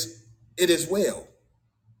that it is well,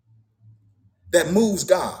 that moves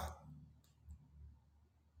God.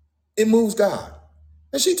 It moves God.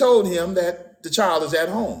 And she told him that the child is at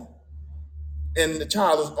home and the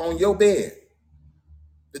child is on your bed.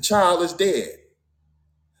 The child is dead,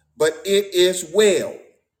 but it is well.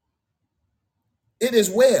 It is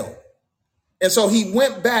well. And so he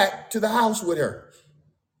went back to the house with her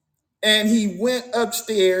and he went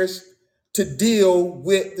upstairs to deal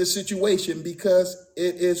with the situation because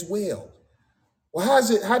it is well. Well,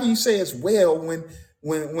 how do you say it's well when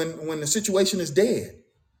the situation is dead?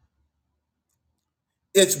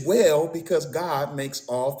 It's well because God makes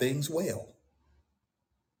all things well.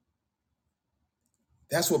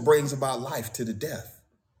 That's what brings about life to the death.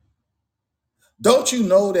 Don't you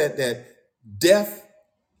know that death,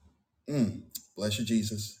 bless you,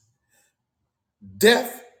 Jesus,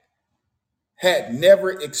 death had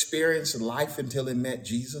never experienced life until it met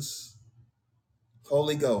Jesus?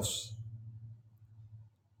 Holy Ghost.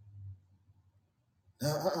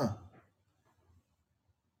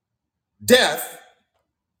 Death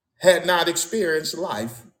had not experienced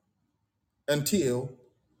life until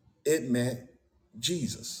it met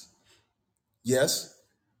Jesus. Yes,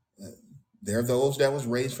 there are those that was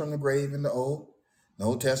raised from the grave in the Old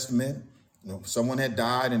Testament. Someone had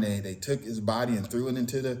died and they took his body and threw it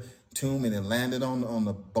into the tomb and it landed on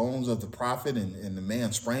the bones of the prophet and the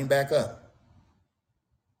man sprang back up.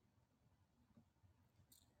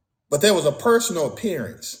 But there was a personal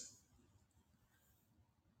appearance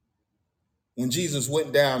when Jesus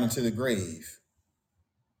went down into the grave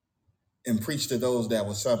and preached to those that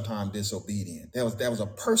were sometimes disobedient. That was a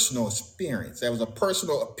personal experience. That was a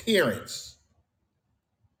personal appearance.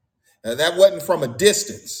 Now, that wasn't from a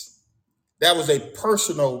distance. That was a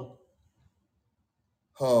personal,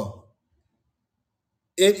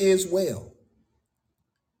 it is well.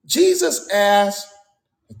 Jesus asked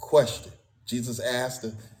a question. Jesus asked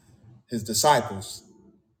his disciples,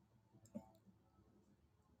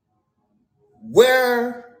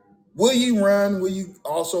 where will you run? Will you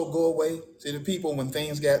also go away? See, the people, when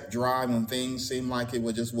things got dry, when things seemed like it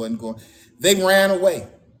just wasn't going, they ran away.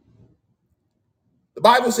 The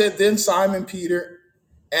Bible said, then Simon Peter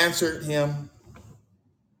answered him,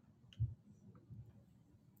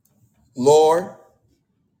 Lord,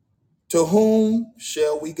 to whom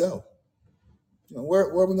shall we go? Where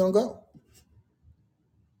are we going to go?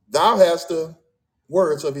 Thou hast the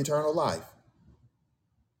words of eternal life.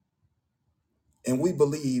 And we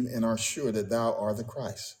believe and are sure that thou art the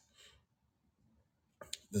Christ,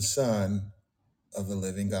 the Son of the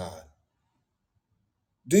living God.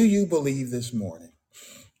 Do you believe this morning?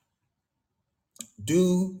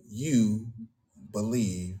 Do you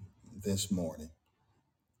believe this morning?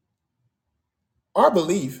 Our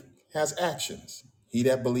belief has actions. He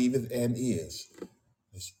that believeth and is.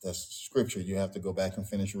 That's scripture. You have to go back and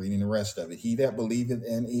finish reading the rest of it. He that believeth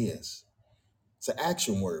and is. It's an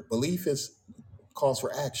action word. Belief calls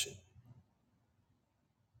for action.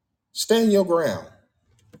 Stand your ground.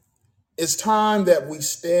 It's time that we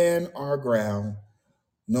stand our ground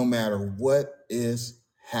no matter what is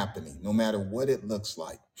happening, no matter what it looks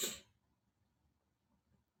like.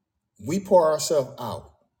 We pour ourselves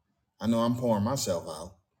out. I know I'm pouring myself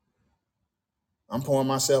out. I'm pouring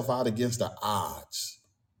myself out against the odds.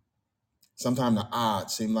 Sometimes the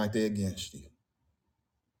odds seem like they're against you.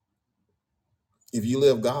 If you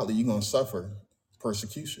live godly, you're going to suffer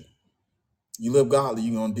persecution. You live godly,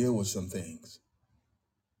 you're going to deal with some things.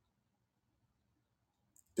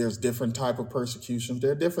 There's different type of persecutions.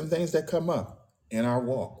 There are different things that come up in our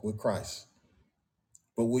walk with Christ.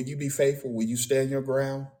 But will you be faithful? Will you stand your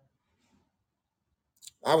ground?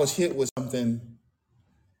 I was hit with something,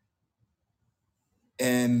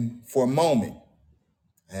 and for a moment,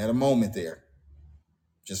 I had a moment there,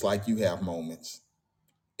 just like you have moments.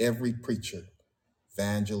 Every preacher,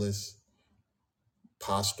 evangelist,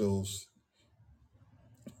 apostles,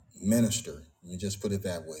 minister, you just put it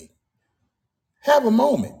that way, have a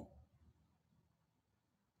moment.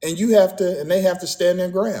 And they have to stand their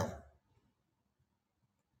ground.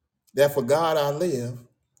 That for God I live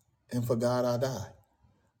and for God I die.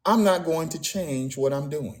 I'm not going to change what I'm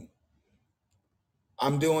doing.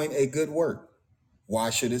 I'm doing a good work. Why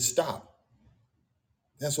should it stop?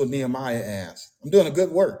 That's what Nehemiah asked. I'm doing a good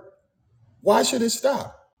work. Why should it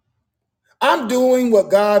stop? I'm doing what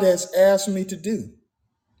God has asked me to do.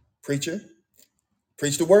 Preacher,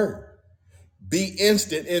 preach the word. Be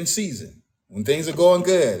instant in season. When things are going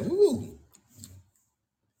good,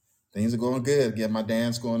 things are going good, get my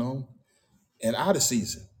dance going on. And out of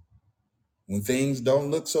season, when things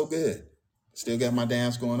don't look so good, still got my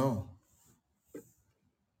dance going on.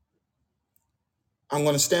 I'm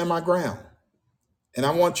going to stand my ground. And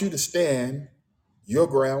I want you to stand your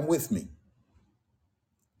ground with me.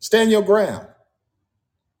 Stand your ground.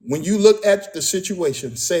 When you look at the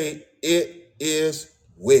situation, say, it is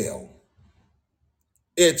well.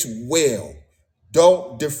 It's well.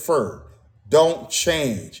 Don't defer. Don't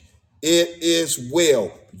change. It is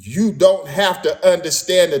well. You don't have to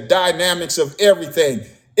understand the dynamics of everything.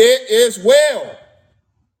 It is well.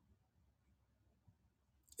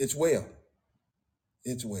 It's well.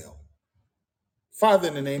 It's well. Father,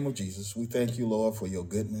 in the name of Jesus, we thank you, Lord, for your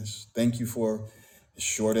goodness. Thank you for the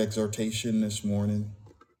short exhortation this morning.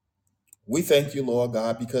 We thank you, Lord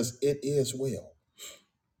God, because it is well.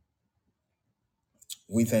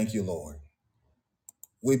 We thank you, Lord.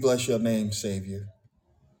 We bless your name, Savior.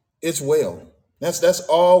 It's well. That's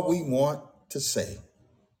all we want to say.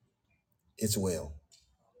 It's well.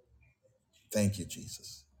 Thank you,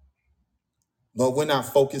 Jesus. Lord, we're not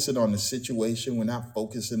focusing on the situation. We're not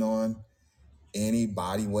focusing on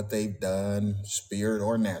anybody, what they've done, spirit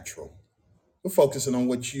or natural. We're focusing on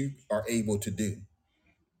what you are able to do.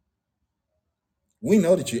 We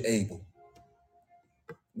know that you're able.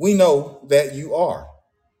 We know that you are.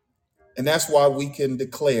 And that's why we can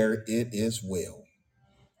declare it is well.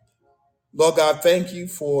 Lord God, thank you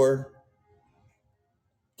for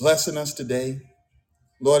blessing us today.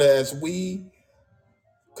 Lord, as we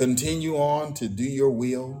continue on to do your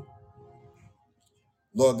will,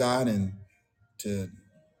 Lord God, and to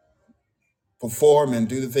perform and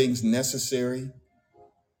do the things necessary,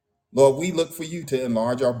 Lord, we look for you to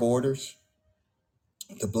enlarge our borders,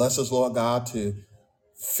 to bless us, Lord God, to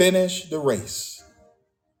finish the race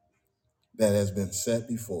that has been set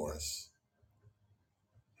before us.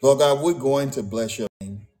 Lord God, we're going to bless your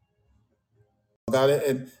name. Lord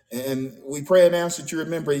God, and we pray and ask that you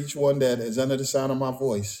remember each one that is under the sound of my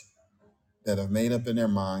voice, that have made up in their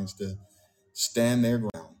minds to stand their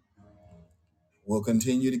ground. We'll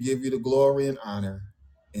continue to give you the glory and honor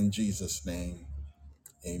in Jesus' name.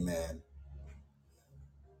 Amen.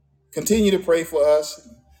 Continue to pray for us.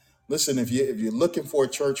 Listen, if you're looking for a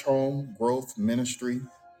church home growth ministry,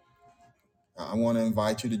 I want to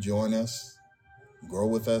invite you to join us, grow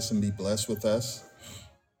with us, and be blessed with us.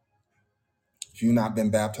 If you've not been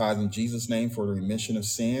baptized in Jesus' name for the remission of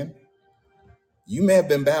sin, you may have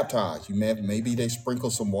been baptized. Maybe they sprinkle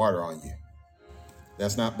some water on you.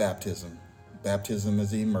 That's not baptism. Baptism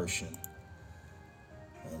is the immersion.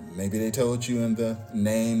 Maybe they told you in the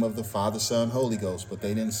name of the Father, Son, Holy Ghost, but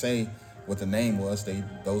they didn't say what the name was.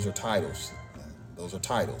 Those are titles. Those are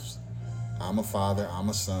titles. I'm a father. I'm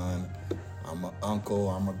a son. I'm an uncle.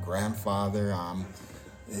 I'm a grandfather.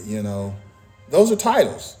 Those are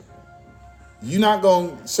titles. You're not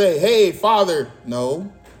going to say, hey, father.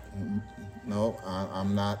 No,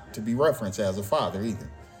 I'm not to be referenced as a father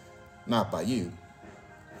either. Not by you.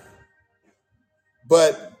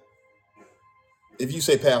 But if you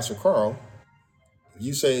say Pastor Carl, if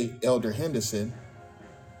you say Elder Henderson,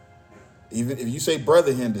 even if you say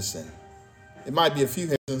Brother Henderson, it might be a few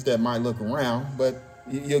Hendersons that might look around, but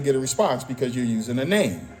you'll get a response because you're using a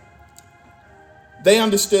name. They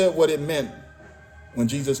understood what it meant when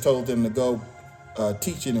Jesus told them to go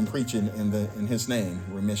teaching and preaching in his name,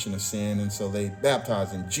 remission of sin. And so they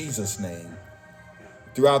baptized in Jesus' name.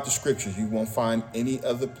 Throughout the scriptures, you won't find any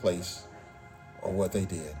other place or what they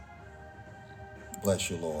did. Bless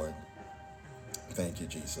you, Lord. Thank you,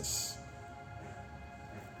 Jesus.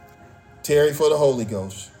 Terry for the Holy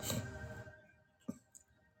Ghost.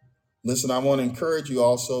 Listen, I want to encourage you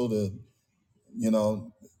also to,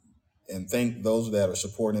 and thank those that are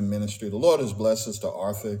supporting ministry. The Lord has blessed us to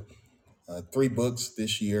author 3 books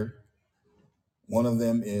this year. One of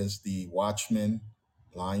them is The Watchmen,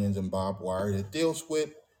 Lions and Barbed Wire. It deals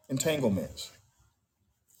with entanglements,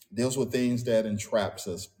 deals with things that entraps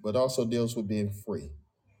us, but also deals with being free.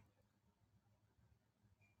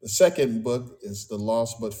 The second book is The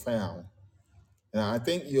Lost But Found. And I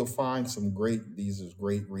think you'll find these are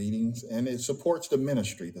great readings, and it supports the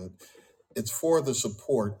ministry. It's for the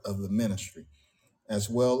support of the ministry, as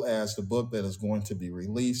well as the book that is going to be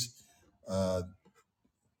released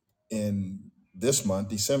in this month,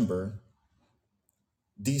 December,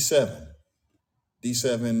 D7.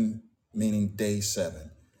 D7 meaning day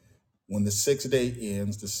 7. When the 6th day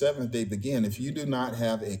ends, the 7th day begins. If you do not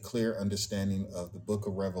have a clear understanding of the book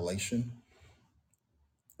of Revelation,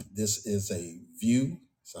 this is a view,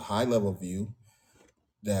 it's a high-level view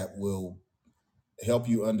that will help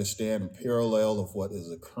you understand a parallel of what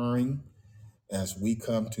is occurring as we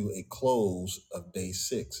come to a close of day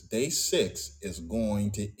 6. Day 6 is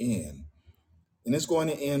going to end, and it's going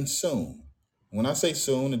to end soon. When I say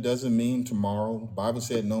soon, it doesn't mean tomorrow. The Bible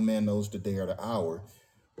said no man knows the day or the hour.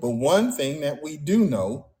 But one thing that we do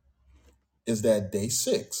know is that day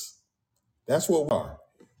 6, that's where we are.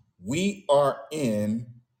 We are in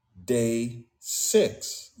day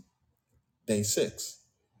 6. Day 6.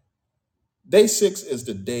 Day 6 is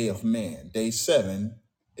the day of man. Day 7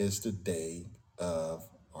 is the day of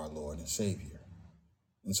our Lord and Savior.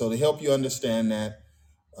 And so to help you understand that,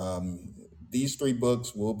 these 3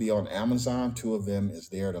 books will be on Amazon. 2 of them is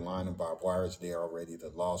there. The Lion and Barbed Wire is there already.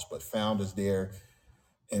 The Lost but Found is there.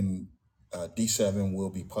 And D7 will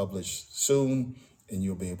be published soon, and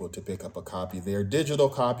you'll be able to pick up a copy there, digital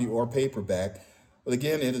copy or paperback. But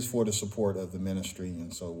again, it is for the support of the ministry,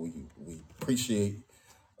 and so we appreciate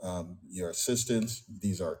your assistance.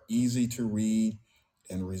 These are easy to read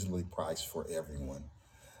and reasonably priced for everyone.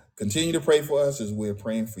 Continue to pray for us as we're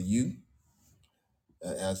praying for you.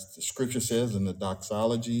 As the scripture says in the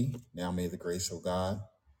doxology, now may the grace of God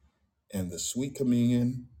and the sweet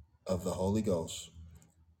communion of the Holy Ghost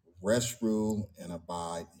rest, rule, and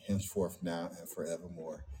abide henceforth, now, and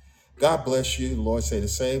forevermore. God bless you. The Lord say the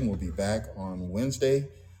same. We'll be back on Wednesday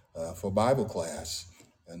for Bible class.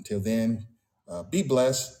 Until then, be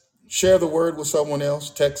blessed. Share the word with someone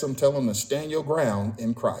else. Text them. Tell them to stand your ground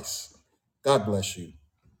in Christ. God bless you.